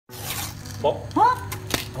Pop. Huh?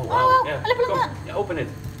 Oh wow. Oh, Yeah. ala, Come. palangga. Yeah, open it.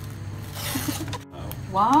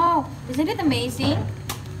 Wow. Isn't it amazing?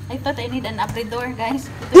 I thought I need an abridor, guys.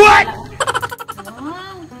 What?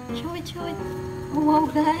 Wow. Show it, show it. Oh, wow,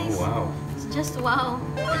 guys. Oh wow. It's just wow.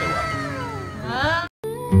 Ah.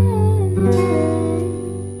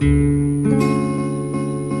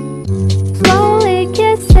 Slowly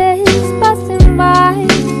kisses passing by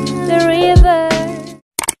the river.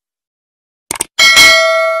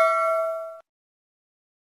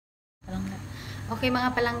 Okay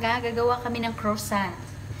mga palangga, gagawa kami ng croissant.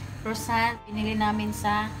 Croissant, pinili namin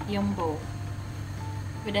sa Yumbo.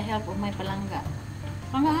 With the help of my palangga.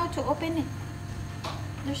 Palangga, how to open it?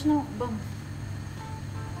 There's no bump.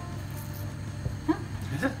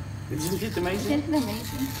 Huh? Isn't it amazing? Isn't it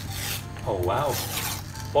amazing? Oh wow.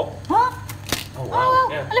 Pop. Huh? Oh wow. wow.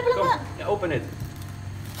 Yeah. Ala, palangga. Come. Yeah, open it.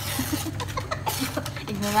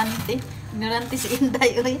 Ignorante. Ignorante si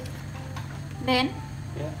Inday, uy. Then,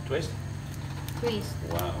 Yeah. Twist. twist.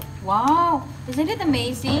 Wow. Wow! Isn't it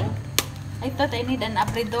amazing? I thought I need an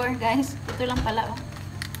abridor, guys. Ito lang pala, oh.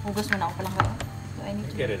 Hugas mo na ako palang kayo. So I need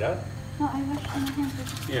to... Get it out. No, I washed my hands.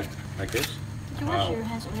 Yeah. Like this. Did you wash your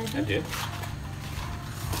hands already? I did.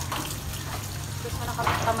 Hugas mo na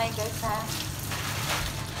kamay, guys, ha?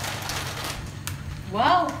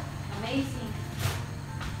 Wow! Amazing!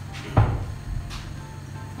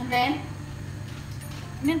 And then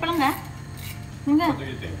palang nga? What do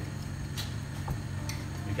you think?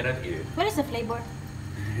 You cannot eat it. What is the flavor?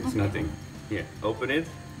 It's Okay. nothing. Here, open it.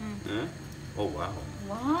 Huh? Oh wow.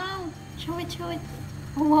 Wow! Show it, show it.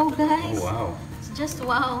 Oh, wow, guys. Oh wow. It's just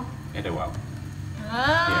wow. And a wow.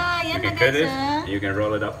 Ah, You yan na, can cut guys, it. ha? You can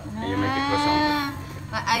roll it up, and you make a croissant.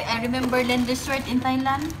 I remember Len Dessert in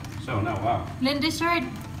Thailand. So now, wow. Len Dessert.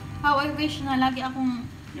 How I wish na lagi akong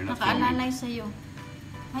You're not nakaalalay sa'yo.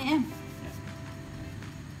 I am.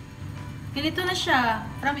 Ganito na siya.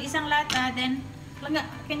 From isang lata, then, langga,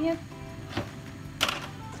 can you...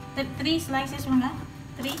 The 3 slices, langga?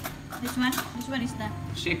 3? This one is the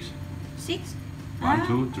 6. 6? 1,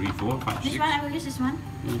 2, 3, 4, 5, This 6. one, I will use this one.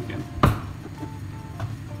 You can.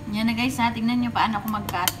 Yan na guys ha, tignan nyo paano ako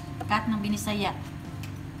mag-cut. Cut ng binisaya.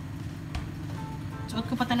 Suot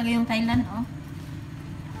ko pa talaga yung Thailand, oh.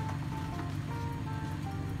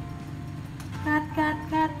 Cut, cut,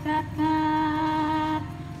 cut, cut, cut.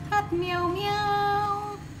 Cut, meow,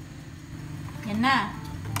 meow. Yan na.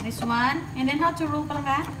 This one. And then how to roll pala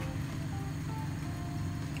ka?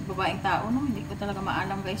 Babaeng tao, no? Hindi ko talaga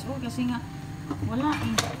maalam guys. Oh, kasi nga, wala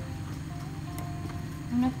eh.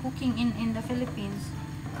 I'm not cooking in the Philippines.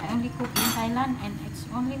 I only cook in Thailand and it's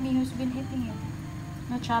only me who's been eating it.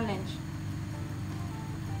 No challenge.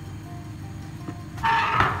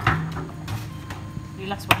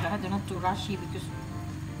 Relax pa ka. Do not too rushy because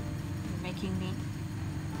you're making me.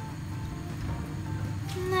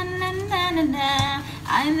 Na na na na na.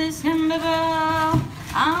 I'm this unlovable.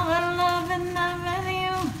 I'm love and love with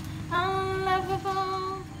you.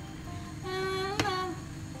 Unlovable.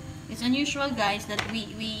 It's unusual, guys, that we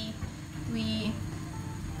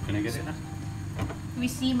Can I get it now? we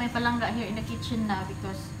see my palangga here in the kitchen now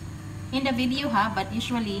because in the video, but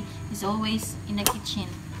usually he's always in the kitchen.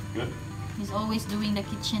 Good. He's always doing the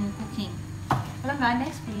kitchen cooking. Palangga,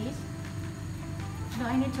 next please. Do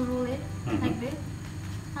I need to roll it like this?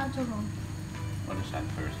 How to roll? On the side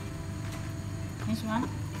first. This one?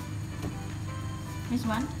 This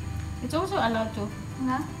one? It's also allowed to.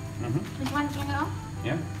 Palangga? This one, palangga?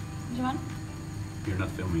 Yeah? This one? You're not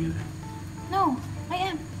filming it. No, I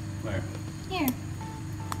am. Where? Here.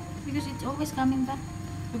 Because it's always coming back.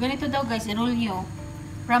 So ganito daw guys, i-roll nyo.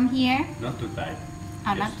 From here. Not too tight.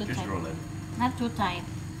 Not too just tight. roll it. Not too tight.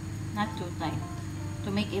 Not too tight.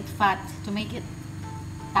 To make it fat. To make it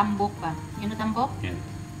tambok ba? You know tambok? Yeah.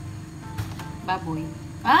 Baboy.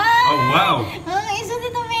 Ah! Oh wow! Isn't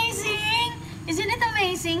it amazing? Isn't it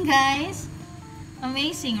amazing, guys?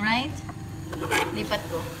 Amazing, right? Lipat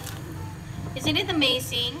ko. Isn't it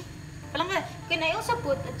amazing? Palangga, can I also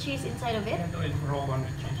put a cheese inside of it? Yeah, do it roll on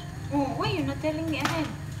the cheese. Oh, why you're not telling me ahead?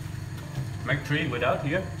 Make 3 without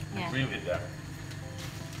here. Yeah. 3 with that.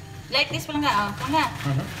 Like this, palangga. Oh, palangga.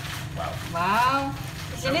 Wow. Wow.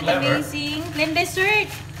 Isn't it clever. amazing? Len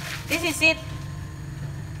Dessert. This is it.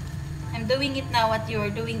 I'm doing it now what you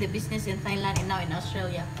are doing the business in Thailand and now in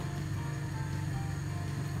Australia.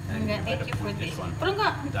 And Palangga, you thank better you for put this. one Palangga,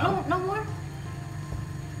 down. no more?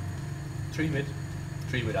 3 with.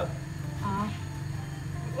 3 without.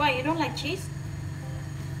 Why, you don't like cheese?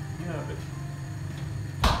 Yeah, but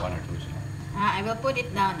 1 or 2 is enough. I will put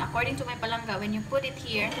it down. According to my palangga, when you put it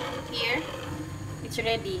here, it's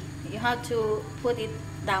ready. You have to put it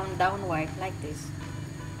downward like this.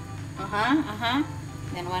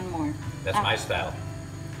 Then one more. That's my style.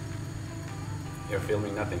 You're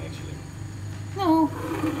filming nothing actually. No.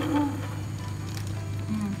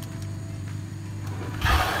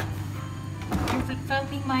 You're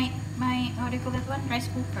filming my how do you call that one? Rice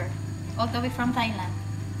cooker. All the way from Thailand.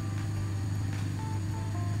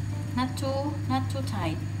 Not too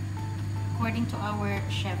tight. According to our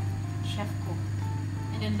chef cook.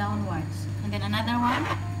 And then downwards. And then another one.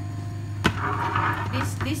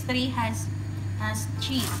 This three has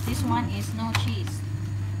cheese. This one is no cheese.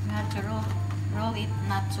 You have to roll it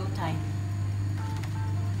not so tight.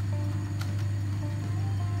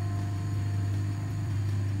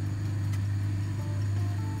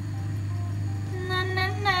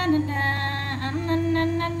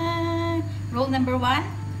 Rule number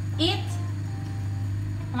 1, eat.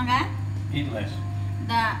 Ano ka? Eat less.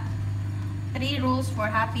 The 3 rules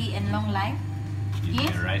for happy and long life.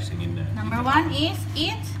 Eat the rising in the. Number 1 is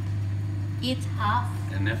eat half.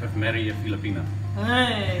 And never marry a Filipina.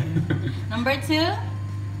 Hey. Number 2,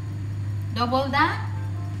 double the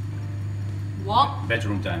walk.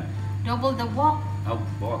 Bedroom time. Double the walk. Oh,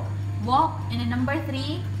 walk. Walk. And then number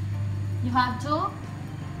 3, you have to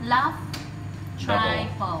laugh.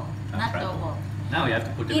 Triple, not double. Now you have to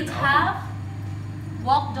put them Eat in the half,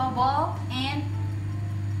 walk double, and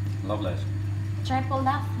oven. Love less. triple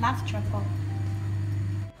laugh triple.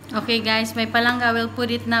 Okay guys, my palangga will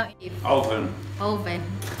put it now in Oven. oven.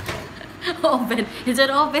 Oven. It's an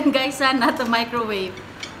oven guys, not a microwave.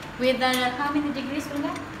 With how many degrees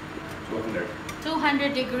palangga? 200.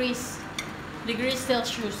 200 degrees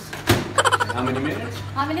Celsius. How many minutes?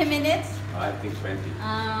 How many minutes? I think 20.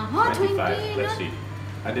 20. 25. Let's see.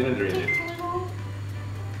 I didn't read it.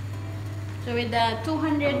 So with the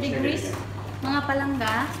 200 degrees, mga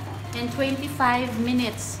palangga, and 25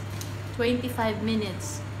 minutes. 25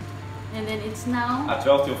 minutes. And then it's now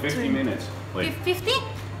 12 to 15 minutes. Wait. 50?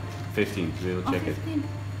 15. We will check it. 15.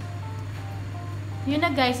 Yun na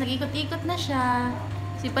guys, nag-ikot-ikot na siya.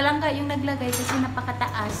 Si palangga yung naglagay kasi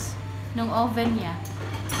napakataas ng oven niya.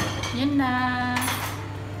 Yun na.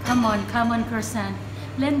 Come on, croissant.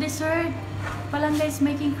 Land dessert. Palangga is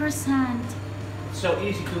making croissant. So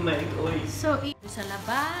easy to make, please. So, sa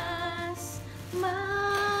labas,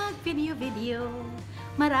 mag-video.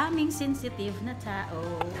 Maraming sensitive na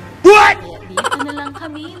tao. What? Kaya dito na lang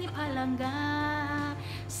kami ni Palangga.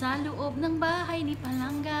 Sa loob ng bahay ni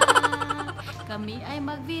Palangga. Kami ay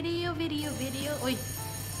mag-video. Uy,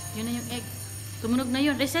 yun na yung egg. Tumunog na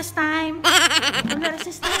yun. Recess time.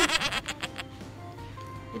 Recess time.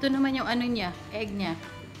 Ito naman yung ano niya, egg niya.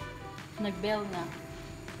 Nag-bell na.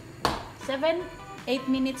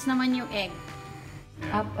 7-8 minutes naman yung egg.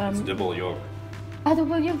 Yeah, it's double yolk.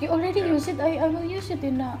 Double yolk. You already use it. I will use it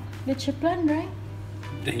in the leche plan, right?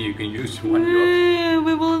 Then you can use one yolk.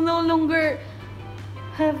 We will no longer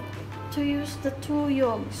have to use the 2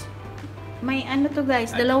 yolks. May ano to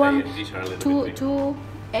guys, dalawang These are a little bit big. two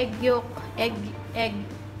egg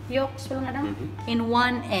yolks pala nga daw, in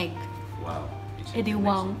 1 egg. Wow. Edi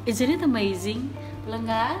wow. Isn't it amazing?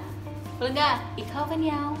 Palangga, ikaw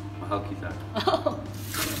kanyaw. Mahal kita.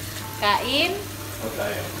 Kain.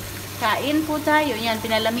 Okay. Kain po tayo. Yan,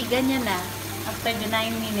 pinalamigan niya na. After the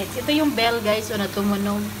 9 minutes. Ito yung bell guys, o na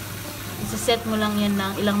tumunog. Isa-set mo lang yan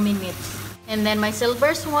ng ilang minutes. And then my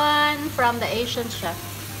silver swan from the Asian chef.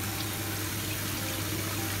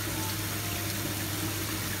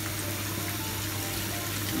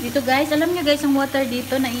 Dito guys, alam niyo guys, ang water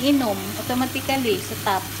dito naiinom automatically sa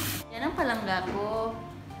tap. Yan ang palangga ko.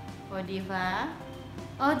 O diba?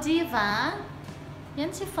 O diba? Yan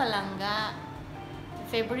si palangga. The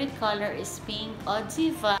favorite color is pink. O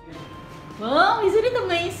diba? Wow, isn't it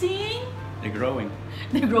amazing? They're growing.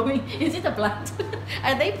 They're growing. Is it a plant?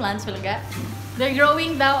 Are they plants palangga? They're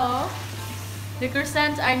growing daw, oh. The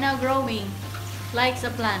croissants are now growing like a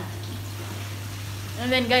plant. And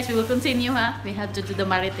then guys, we will continue, ha? We have to do the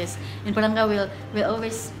marites. And palangga will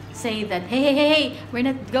always say that, hey, we're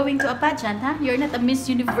not going to a pageant, ha? You're not a Miss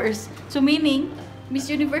Universe. So meaning, Miss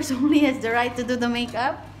Universe only has the right to do the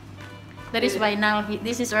makeup. That is why now,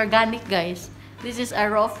 this is organic, guys. This is a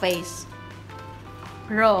raw face.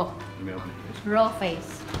 Raw face.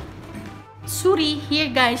 Suri, here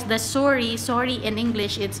guys, the sorry in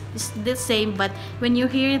English, it's the same, but when you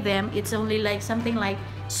hear them, it's only like something like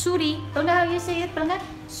suri. Palangga, how you say it, palangga?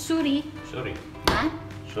 Suri. Sorry. Huh?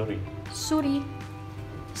 Sorry. Suri.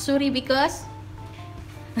 Suri because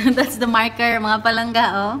that's the marker, mga palangga,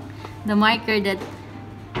 oh. The marker that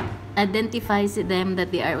identifies them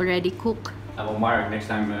that they are already cooked. I will mark next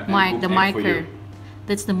time. Mark, the cook egg for marker. you.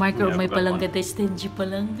 That's the marker of Yeah, my I've got palangga. one. The stingy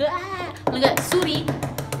palangga. Palangga, suri.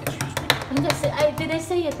 Excuse me. Did I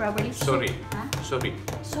say it properly? Sorry. Huh? Sorry.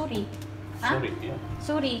 Sorry. Huh? Sorry, yeah.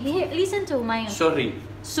 Sorry. Here, listen to my... Sorry.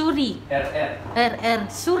 Suri. R.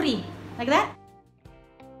 Suri. Like that?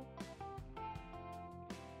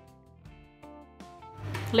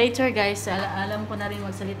 Later guys, alam ko na rin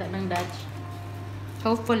magsalita ng Dutch.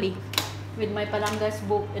 Hopefully. With my Palangas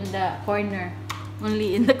book in the corner.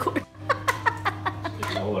 Only in the corner.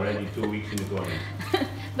 Already 2 weeks in the corner.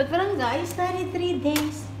 But Palangas, study 3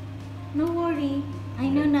 days. No worry. I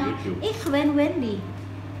know now. YouTube. Ik ben Wendy.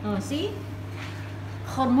 Oh, see?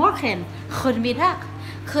 Goedemorgen. Goedemiddag.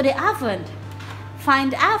 Goedenavond.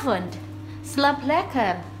 Fijne avond. Slaap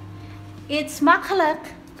lekker. It's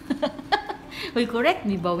makkelijk. Will you correct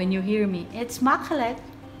me, but when you hear me, it's makkelijk.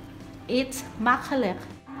 It's makkelijk.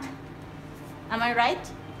 Am I right?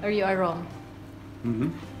 Or you are wrong?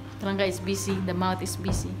 Palanga is busy. The mouth is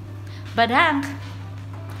busy. Bedankt.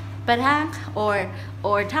 Bedankt or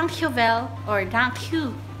dankjewel or thank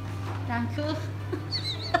you. Thank you.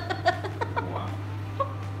 Wow.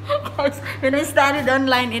 When I started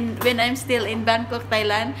online when I'm still in Bangkok,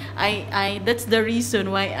 Thailand, I that's the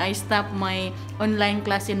reason why I stopped my online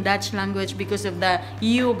class in Dutch language because of the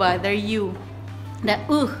you, but the you, the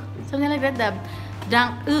something like that. The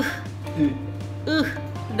dank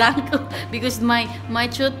dank because my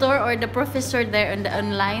tutor or the professor there on the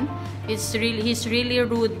online, he's really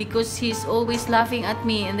rude because he's always laughing at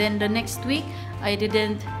me, and then the next week I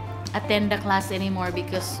didn't attend the class anymore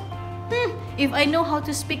because if I know how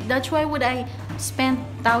to speak Dutch, why would I spend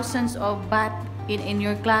thousands of baht in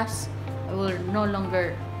your class? I will no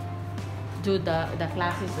longer do the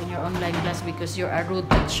classes in your online class because you're a rude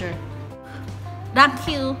teacher. Thank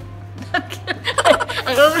you. Thank you.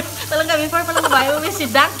 Before I always say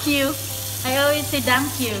thank you. I always say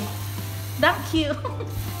thank you. Thank you.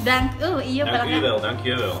 Iyo Dankjewel,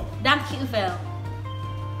 dankjewel. Dankjewel.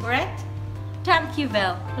 Correct?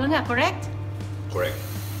 Dankjewel. Palanga, correct? Correct.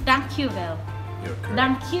 Dankjewel. You're correct.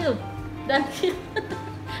 Thank you. Thank you.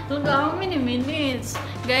 Look, how many minutes?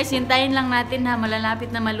 Guys, hintayin lang natin ha. Malalapit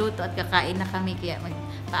na maluto at kakain na kami. Kaya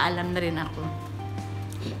magpaalam na rin ako.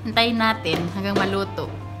 Hintayin natin hanggang maluto.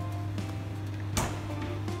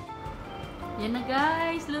 Yan na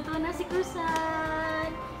guys. Luto na si croissant.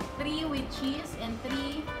 3 with cheese and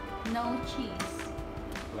 3 no cheese.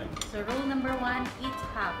 So rule number 1, eat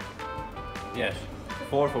half. Yes.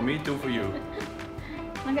 4 for me, 2 for you.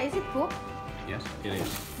 Manga, is it cooked? Yes, it is.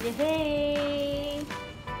 Yay!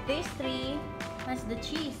 This 3 has the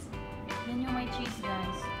cheese. Yan yung my cheese,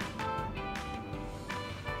 guys.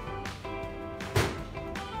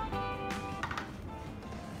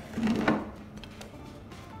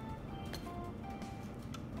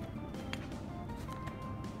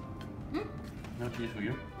 No cheese for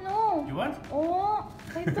you? No! You want? Oh!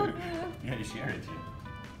 I thought you... Yeah, you share it.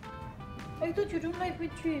 I thought you don't like with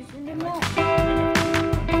cheese. Hindi mo.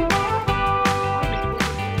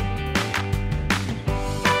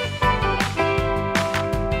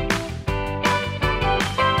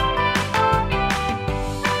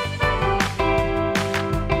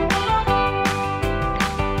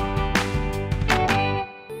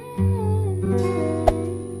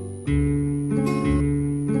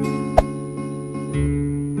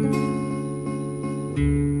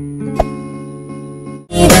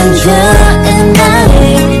 Even